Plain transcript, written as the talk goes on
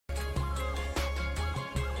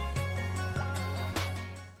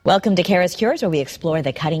Welcome to Kara's Cures, where we explore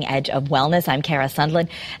the cutting edge of wellness. I'm Kara Sundlin,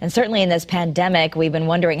 and certainly in this pandemic, we've been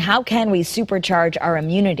wondering, how can we supercharge our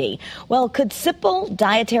immunity? Well, could simple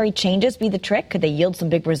dietary changes be the trick? Could they yield some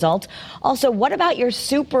big results? Also, what about your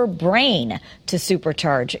super brain to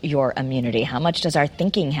supercharge your immunity? How much does our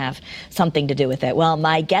thinking have something to do with it? Well,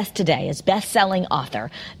 my guest today is best-selling author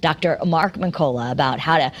Dr. Mark Mincolla, about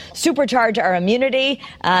how to supercharge our immunity,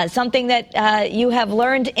 something that you have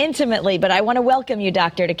learned intimately. But I want to welcome you,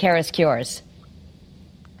 Doctor, to Kara's Cures.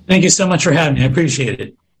 Thank you so much for having me. I appreciate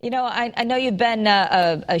it. You know, I know you've been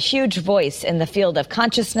a huge voice in the field of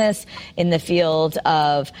consciousness, in the field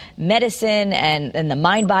of medicine and the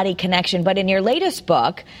mind-body connection. But in your latest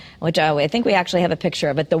book, which I think we actually have a picture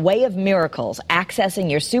of it, The Way of Miracles, Accessing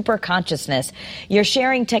Your Super Consciousness, you're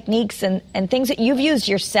sharing techniques and things that you've used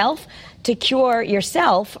yourself to cure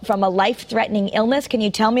yourself from a life-threatening illness. Can you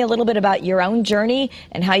tell me a little bit about your own journey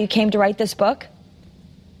and how you came to write this book?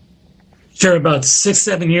 Sure. About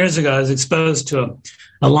 6-7 years ago, I was exposed to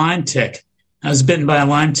a Lyme tick. I was bitten by a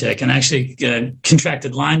Lyme tick and actually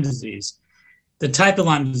contracted Lyme disease. The type of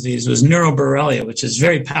Lyme disease was neuroborrelia, which is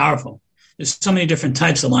very powerful. There's so many different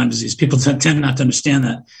types of Lyme disease. People tend not to understand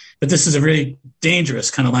that. But this is a really dangerous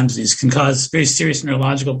kind of Lyme disease. It can cause very serious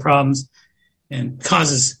neurological problems and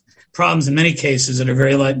causes problems in many cases that are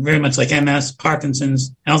very much like MS,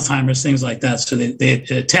 Parkinson's, Alzheimer's, things like that. So it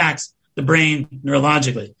attacks the brain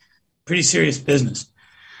neurologically. Pretty serious business.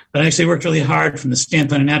 But I actually worked really hard from the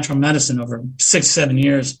standpoint of natural medicine over 6-7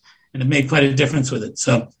 years and have made quite a difference with it.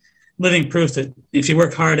 So living proof that if you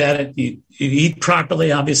work hard at it, you eat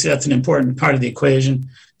properly. Obviously, that's an important part of the equation.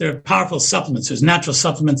 There are powerful supplements. There's natural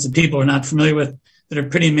supplements that people are not familiar with that are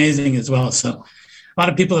pretty amazing as well. So a lot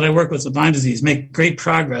of people that I work with Lyme disease make great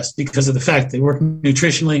progress because of the fact they work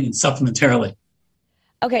nutritionally and supplementarily.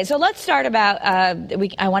 Okay, so let's start about,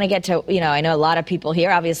 I want to get to, I know a lot of people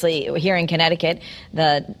here, obviously here in Connecticut,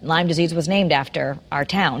 the Lyme disease was named after our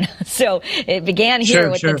town. So it began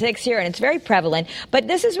here with the ticks here, and it's very prevalent. But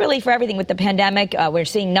this is really for everything with the pandemic. We're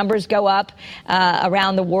seeing numbers go up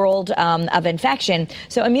around the world of infection.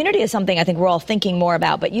 So immunity is something I think we're all thinking more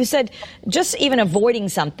about. But you said just even avoiding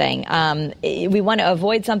something. We want to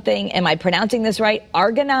avoid something. Am I pronouncing this right?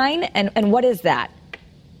 Arginine? And what is that?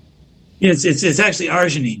 Yes, it's actually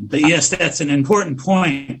arginine, but yes, that's an important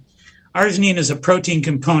point. Arginine is a protein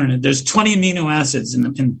component. There's 20 amino acids in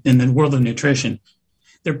the world of nutrition.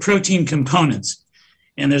 They're protein components.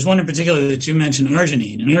 And there's one in particular that you mentioned,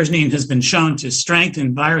 arginine. And arginine has been shown to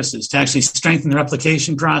strengthen viruses, to actually strengthen the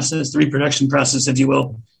replication process, the reproduction process, if you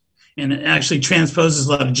will. And it actually transposes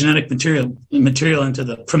a lot of genetic material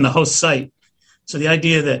from the host site. So the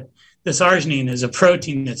idea that this arginine is a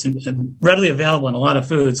protein that's readily available in a lot of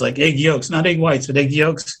foods, like egg yolks, not egg whites, but egg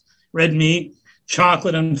yolks, red meat,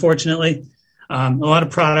 chocolate, unfortunately. A lot of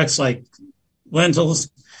products like lentils,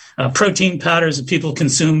 protein powders that people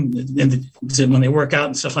consume when they work out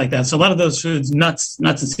and stuff like that. So a lot of those foods, nuts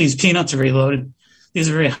and seeds, peanuts are very loaded. These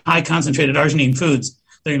are very high concentrated arginine foods.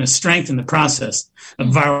 They're going to strengthen the process of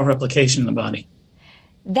viral replication in the body.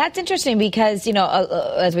 That's interesting because,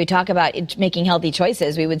 as we talk about making healthy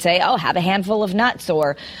choices, we would say, have a handful of nuts,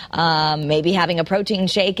 or maybe having a protein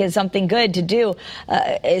shake is something good to do.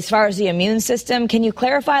 As far as the immune system, can you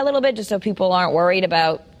clarify a little bit just so people aren't worried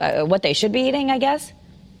about what they should be eating, I guess?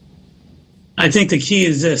 I think the key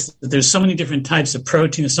is this, that there's so many different types of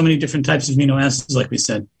protein, so many different types of amino acids, like we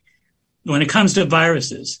said. When it comes to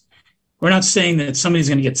viruses, we're not saying that somebody's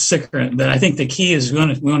going to get sicker, but I think the key is we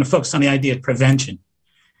want to focus on the idea of prevention.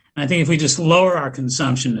 And I think if we just lower our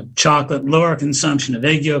consumption of chocolate, lower our consumption of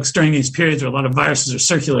egg yolks during these periods where a lot of viruses are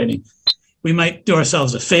circulating, we might do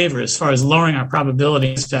ourselves a favor as far as lowering our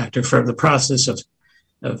probability factor for the process of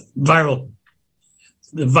viral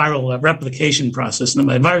replication process.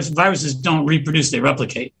 And viruses don't reproduce, they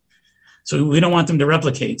replicate. So we don't want them to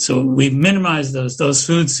replicate. So we minimize those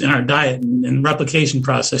foods in our diet, and the replication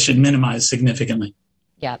process should minimize significantly.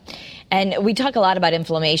 Yeah. And we talk a lot about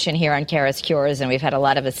inflammation here on Kara's Cures, and we've had a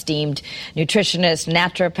lot of esteemed nutritionists,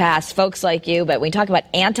 naturopaths, folks like you, but we talk about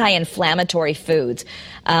anti-inflammatory foods.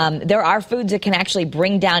 There are foods that can actually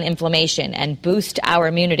bring down inflammation and boost our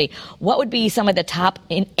immunity. What would be some of the top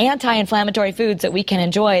anti-inflammatory foods that we can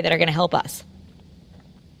enjoy that are going to help us?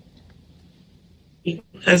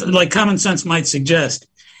 Like common sense might suggest,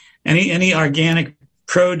 any organic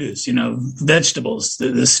produce, vegetables,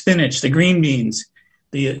 the spinach, the green beans,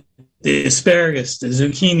 the asparagus, the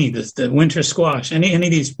zucchini, the winter squash, any of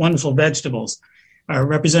these wonderful vegetables are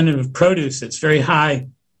representative of produce that's very high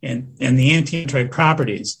in the anti-inflammatory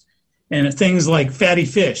properties. And things like fatty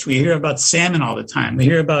fish, we hear about salmon all the time. We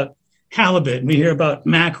hear about halibut, we hear about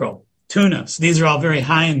mackerel. tuna. So these are all very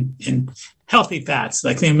high in healthy fats,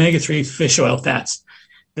 like the omega-3 fish oil fats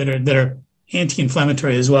that are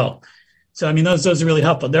anti-inflammatory as well. So, I mean, those are really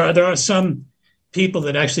helpful. There are some people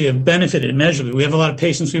that actually have benefited immeasurably. We have a lot of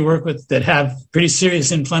patients we work with that have pretty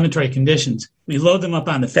serious inflammatory conditions. We load them up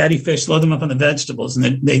on the fatty fish, load them up on the vegetables,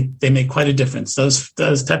 and they make quite a difference. Those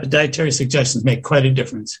type of dietary suggestions make quite a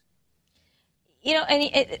difference. You know,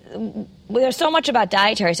 and there's so much about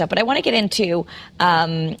dietary stuff, but I want to get into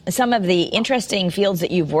some of the interesting fields that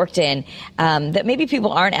you've worked in that maybe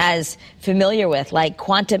people aren't as familiar with, like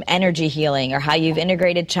quantum energy healing or how you've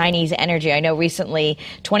integrated Chinese energy. I know recently,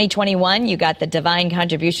 2021, you got the Divine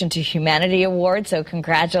Contribution to Humanity Award, so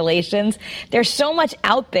congratulations. There's so much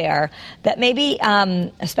out there that maybe,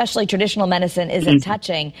 especially traditional medicine, isn't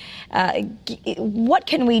touching. What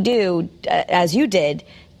can we do, as you did,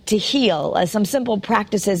 to heal, some simple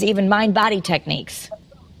practices, even mind-body techniques?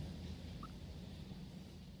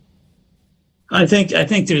 I think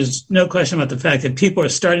there's no question about the fact that people are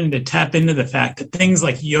starting to tap into the fact that things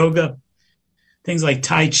like yoga, things like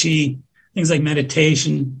Tai Chi, things like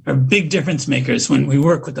meditation are big difference makers when we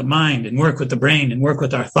work with the mind and work with the brain and work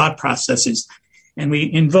with our thought processes. And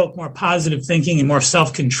we invoke more positive thinking and more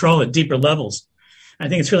self-control at deeper levels. I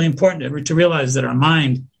think it's really important to realize that our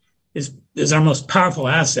mind is our most powerful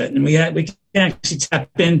asset, and we can actually tap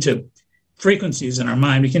into frequencies in our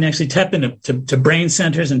mind. We can actually tap into brain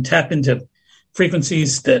centers and tap into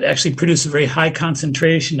frequencies that actually produce a very high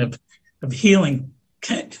concentration of healing,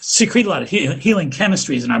 secrete a lot of healing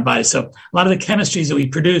chemistries in our body. So a lot of the chemistries that we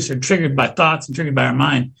produce are triggered by thoughts and triggered by our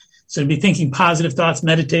mind. So to be thinking positive thoughts,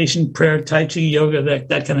 meditation, prayer, Tai Chi, yoga,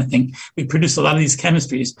 that kind of thing, we produce a lot of these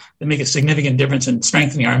chemistries that make a significant difference in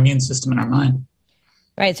strengthening our immune system and our mind.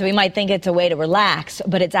 Right, so we might think it's a way to relax,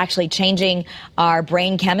 but it's actually changing our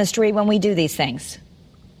brain chemistry when we do these things.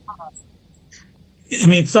 I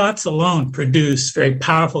mean, thoughts alone produce very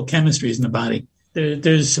powerful chemistries in the body.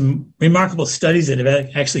 There's some remarkable studies that have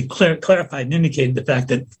actually clarified and indicated the fact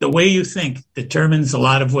that the way you think determines a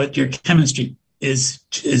lot of what your chemistry is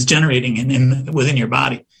generating within your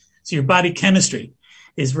body. So your body chemistry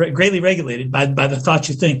is greatly regulated by the thoughts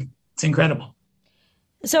you think. It's incredible.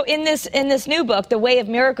 So in this new book, The Way of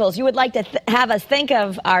Miracles, you would like to have us think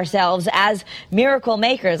of ourselves as miracle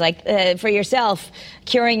makers, like for yourself,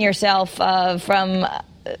 curing yourself from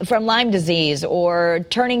Lyme disease or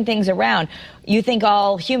turning things around. You think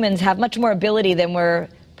all humans have much more ability than we're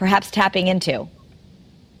perhaps tapping into.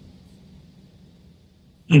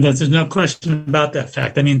 There's no question about that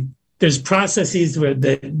fact. I mean, there's processes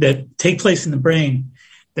that take place in the brain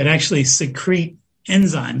that actually secrete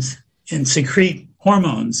enzymes and secrete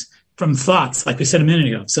hormones from thoughts, like we said a minute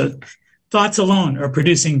ago. So thoughts alone are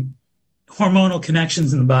producing hormonal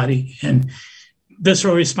connections in the body and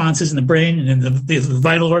visceral responses in the brain and in the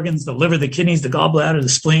vital organs, the liver, the kidneys, the gallbladder, the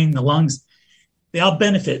spleen, the lungs. They all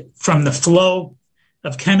benefit from the flow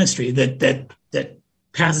of chemistry that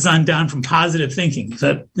passes on down from positive thinking.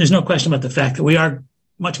 So there's no question about the fact that we are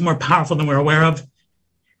much more powerful than we're aware of.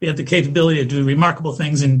 We have the capability to do remarkable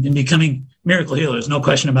things in becoming miracle healers, no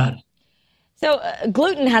question about it. So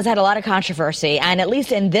gluten has had a lot of controversy, and at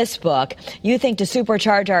least in this book, you think to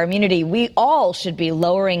supercharge our immunity, we all should be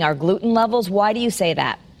lowering our gluten levels. Why do you say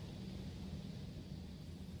that?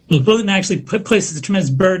 Well, gluten actually places a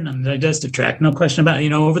tremendous burden on the digestive tract, no question about it.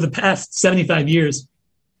 You know, over the past 75 years,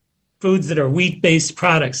 foods that are wheat-based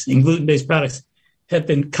products and gluten-based products have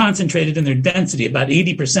been concentrated in their density, about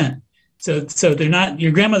 80%. So they're not,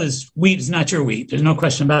 your grandmother's wheat is not your wheat. There's no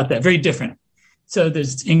question about that. Very different. So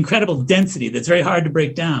there's incredible density that's very hard to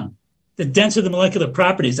break down. The denser the molecular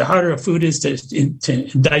properties, the harder a food is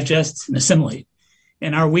to digest and assimilate.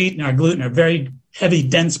 And our wheat and our gluten are very heavy,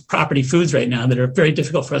 dense property foods right now that are very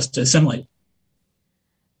difficult for us to assimilate.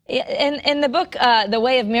 In the book, The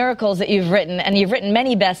Way of Miracles that you've written, and you've written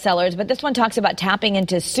many bestsellers, but this one talks about tapping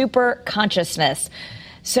into super consciousness.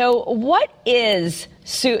 So what is,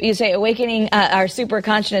 you say, awakening our super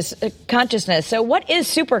consciousness. So what is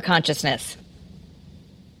super consciousness?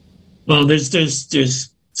 Well, there's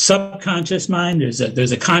subconscious mind.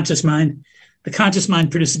 There's a conscious mind. The conscious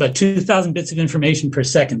mind produces about 2,000 bits of information per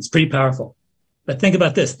second. It's pretty powerful. But think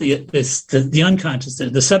about this: the unconscious,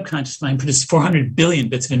 the subconscious mind produces 400 billion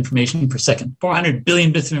bits of information per second. 400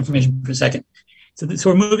 billion bits of information per second. So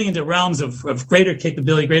we're moving into realms of greater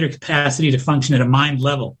capability, greater capacity to function at a mind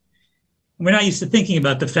level. We're not used to thinking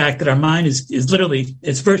about the fact that our mind is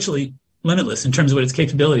virtually limitless in terms of what its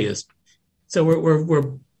capability is. So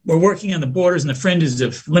we're working on the borders and the fringes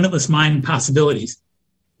of limitless mind possibilities.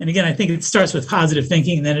 And again, I think it starts with positive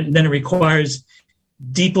thinking, and then it requires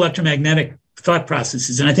deep electromagnetic thought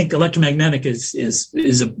processes. And I think electromagnetic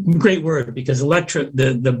is a great word, because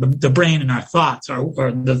the brain and our thoughts,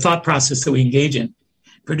 or the thought process that we engage in,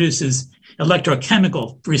 produces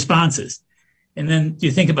electrochemical responses. And then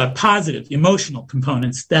you think about positive emotional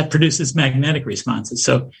components, that produces magnetic responses.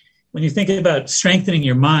 So when you think about strengthening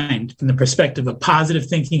your mind from the perspective of positive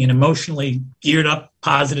thinking and emotionally geared up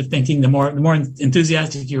positive thinking, the more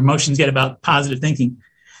enthusiastic your emotions get about positive thinking,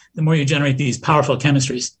 the more you generate these powerful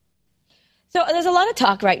chemistries. So there's a lot of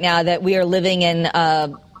talk right now that we are living in,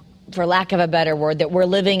 for lack of a better word, that we're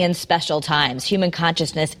living in special times. Human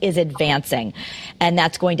consciousness is advancing, and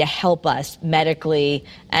that's going to help us medically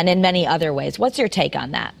and in many other ways. What's your take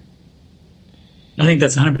on that? I think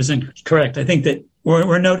that's 100% correct. I think that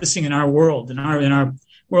we're noticing in our world, in our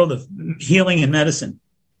world of healing and medicine,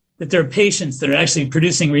 that there are patients that are actually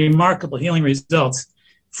producing remarkable healing results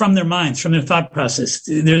from their minds, from their thought process.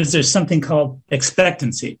 There's something called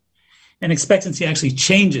expectancy. And expectancy actually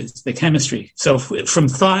changes the chemistry. So from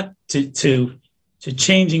thought to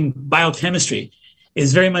changing biochemistry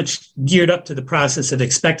is very much geared up to the process of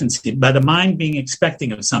expectancy. By the mind being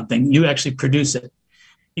expecting of something, you actually produce it.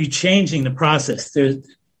 You're changing the process.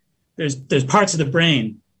 There's parts of the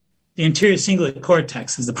brain. The anterior cingulate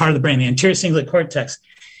cortex is the part of the brain. The anterior cingulate cortex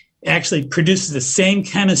actually produces the same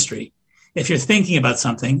chemistry if you're thinking about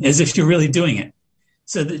something as if you're really doing it.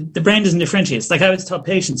 So the brain doesn't differentiate. It's like I always tell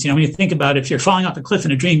patients, when you think about if you're falling off a cliff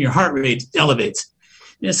in a dream, your heart rate elevates.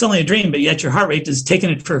 It's only a dream, but yet your heart rate is taking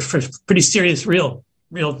it for pretty serious, real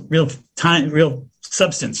time, real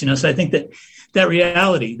substance. So I think that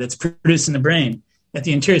reality that's produced in the brain at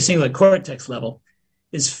the anterior cingulate cortex level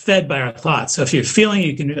is fed by our thoughts. So if you're feeling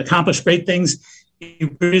you can accomplish great things, you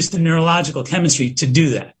produce the neurological chemistry to do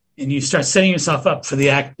that, and you start setting yourself up for the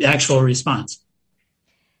actual response.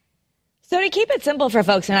 So to keep it simple for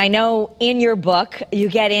folks, and I know in your book you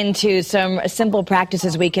get into some simple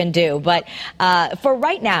practices we can do, but for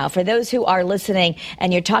right now, for those who are listening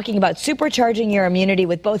and you're talking about supercharging your immunity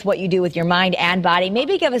with both what you do with your mind and body,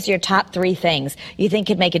 maybe give us your top 3 things you think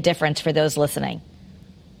could make a difference for those listening.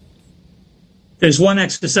 There's one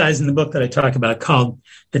exercise in the book that I talk about called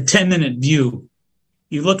the 10-minute view.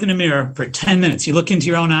 You look in a mirror for 10 minutes. You look into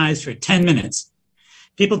your own eyes for 10 minutes.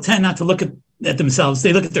 People tend not to look at themselves.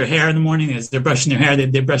 They look at their hair in the morning as they're brushing their hair.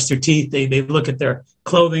 They brush their teeth. They look at their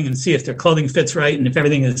clothing and see if their clothing fits right and if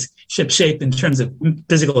everything is ship-shape in terms of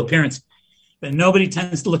physical appearance. But nobody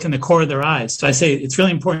tends to look in the core of their eyes. So I say it's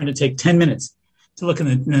really important to take 10 minutes to look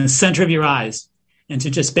in the center of your eyes and to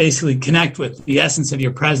just basically connect with the essence of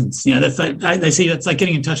your presence. That's like, I say that's like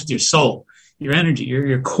getting in touch with your soul, your energy,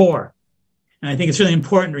 your core. And I think it's really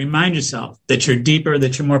important to remind yourself that you're deeper,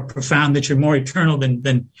 that you're more profound, that you're more eternal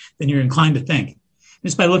than you're inclined to think.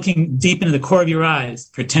 Just by looking deep into the core of your eyes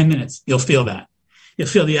for 10 minutes, you'll feel that. You'll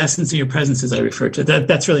feel the essence of your presence, as I refer to.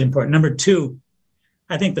 That's really important. Number 2,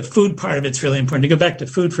 I think the food part of it's really important. To go back to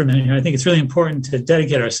food for a minute here, I think it's really important to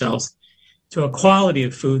dedicate ourselves to a quality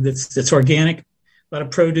of food that's organic, a lot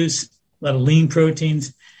of produce, a lot of lean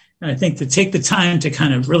proteins. And I think to take the time to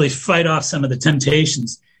kind of really fight off some of the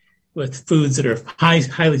temptations with foods that are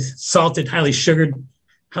highly salted, highly sugared,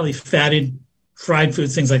 highly fatted, fried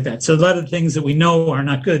foods, things like that. So a lot of the things that we know are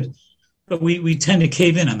not good, but we tend to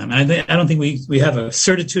cave in on them. And I don't think we have a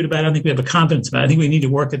certitude about it. I don't think we have a confidence about it. I think we need to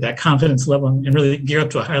work at that confidence level and really gear up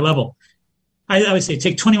to a higher level. I always say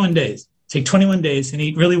take 21 days. Take 21 days and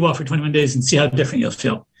eat really well for 21 days and see how different you'll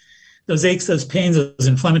feel. Those aches, those pains, those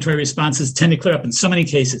inflammatory responses tend to clear up in so many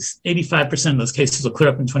cases. 85% of those cases will clear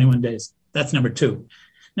up in 21 days. That's number 2.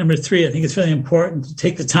 Number 3, I think it's really important to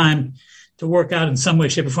take the time to work out in some way,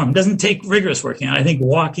 shape, or form. It doesn't take rigorous working out. I think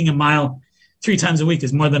walking a mile 3 times a week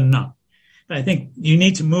is more than enough. But I think you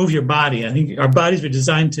need to move your body. I think our bodies were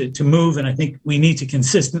designed to move, and I think we need to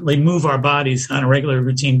consistently move our bodies on a regular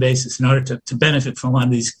routine basis in order to benefit from a lot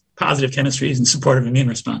of these positive chemistries and supportive immune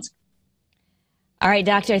response. All right,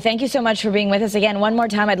 Doctor, thank you so much for being with us again. One more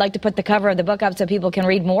time, I'd like to put the cover of the book up so people can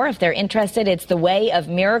read more if they're interested. It's The Way of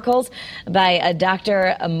Miracles by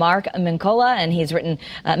Dr. Mark Mincolla, and he's written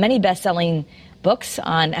many best-selling books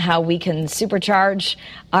on how we can supercharge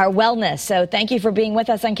our wellness. So thank you for being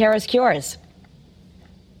with us on Kara's Cures.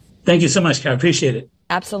 Thank you so much, Kara. Appreciate it.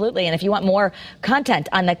 Absolutely. And if you want more content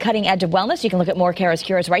on the cutting edge of wellness, you can look at more Kara's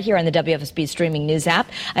Cures right here on the WFSB streaming news app.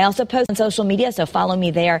 I also post on social media, so follow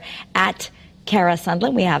me there at Kara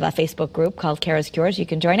Sundlin. We have a Facebook group called Kara's Cures. You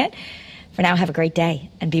can join it. For now, have a great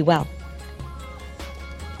day and be well.